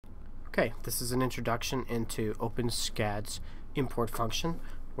Okay, this is an introduction into OpenSCAD's import function,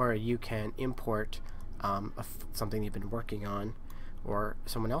 where you can import something you've been working on or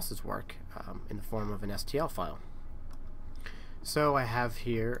someone else's work in the form of an STL file. So I have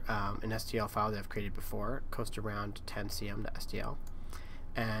here an STL file that I've created before, coast around 10cm.stl,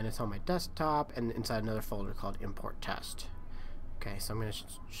 and it's on my desktop and inside another folder called import test. Okay, so I'm going to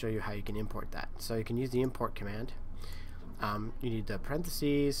show you how you can import that. So you can use the import command. You need the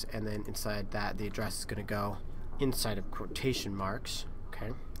parentheses, and then inside that the address is going to go inside of quotation marks.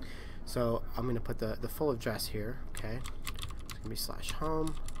 Okay, so I'm going to put the full address here. Okay, it's going to be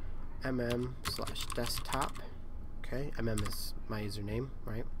 /home mm/desktop. Okay, is my username,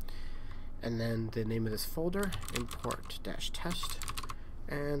 right? And then the name of this folder, import-test,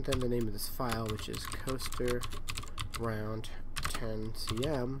 and then the name of this file, which is coaster round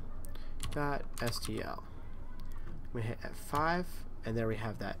 10cm.stl. We hit F5, and there we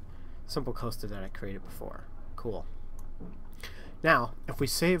have that simple coaster that I created before. Cool. Now, if we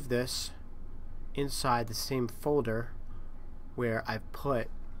save this inside the same folder where I've put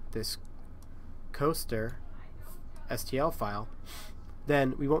this coaster STL file,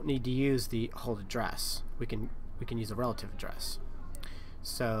 then we won't need to use the whole address. We can use a relative address.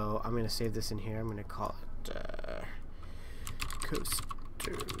 So I'm going to save this in here. I'm going to call it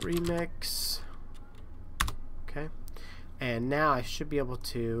coaster remix. Okay, and now I should be able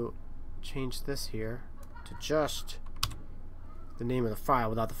to change this here to just the name of the file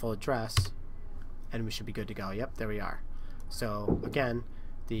without the full address, and we should be good to go. Yep, there we are. So again,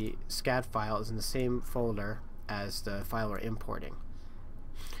 the SCAD file is in the same folder as the file we're importing.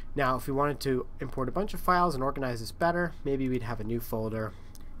 Now if we wanted to import a bunch of files and organize this better, maybe we'd have a new folder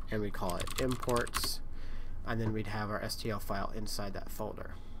and we'd call it imports, and then we'd have our STL file inside that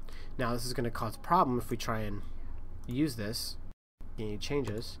folder. Now this is going to cause a problem if we try and use this. Any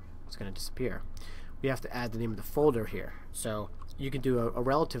changes, it's going to disappear. We have to add the name of the folder here. So you can do a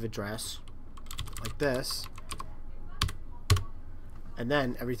relative address like this, and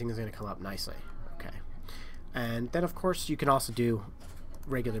then everything is going to come up nicely. Okay, and then of course you can also do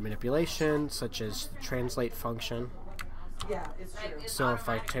regular manipulation, such as the translate function. Yeah, it's true. So if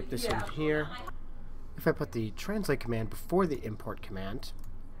I type this in here, if I put the translate command before the import command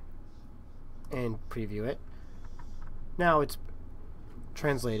and preview it, now it's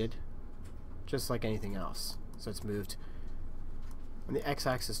translated just like anything else. So it's moved on the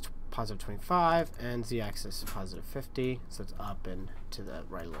x-axis positive 25 and z-axis positive 50, so it's up and to the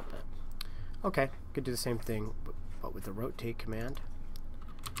right a little bit. Okay, could do the same thing but with the rotate command.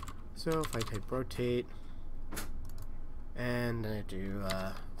 So if I type rotate and then I do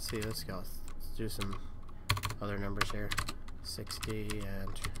let's see, let's do some other numbers here, 60 and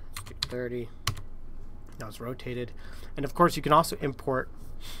let's do 30. Now it's rotated, and of course you can also import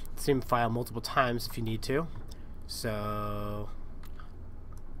the same file multiple times if you need to. So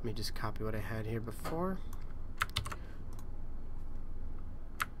let me just copy what I had here before.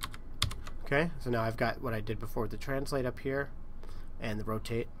 Okay, so now I've got what I did before with the translate up here and the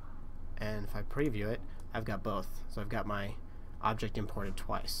rotate, and if I preview it, I've got both. So I've got my object imported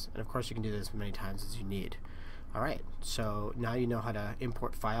twice, and of course you can do this as many times as you need. Alright, so now you know how to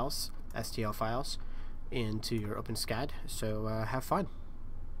import files, STL files, into your OpenSCAD, so have fun.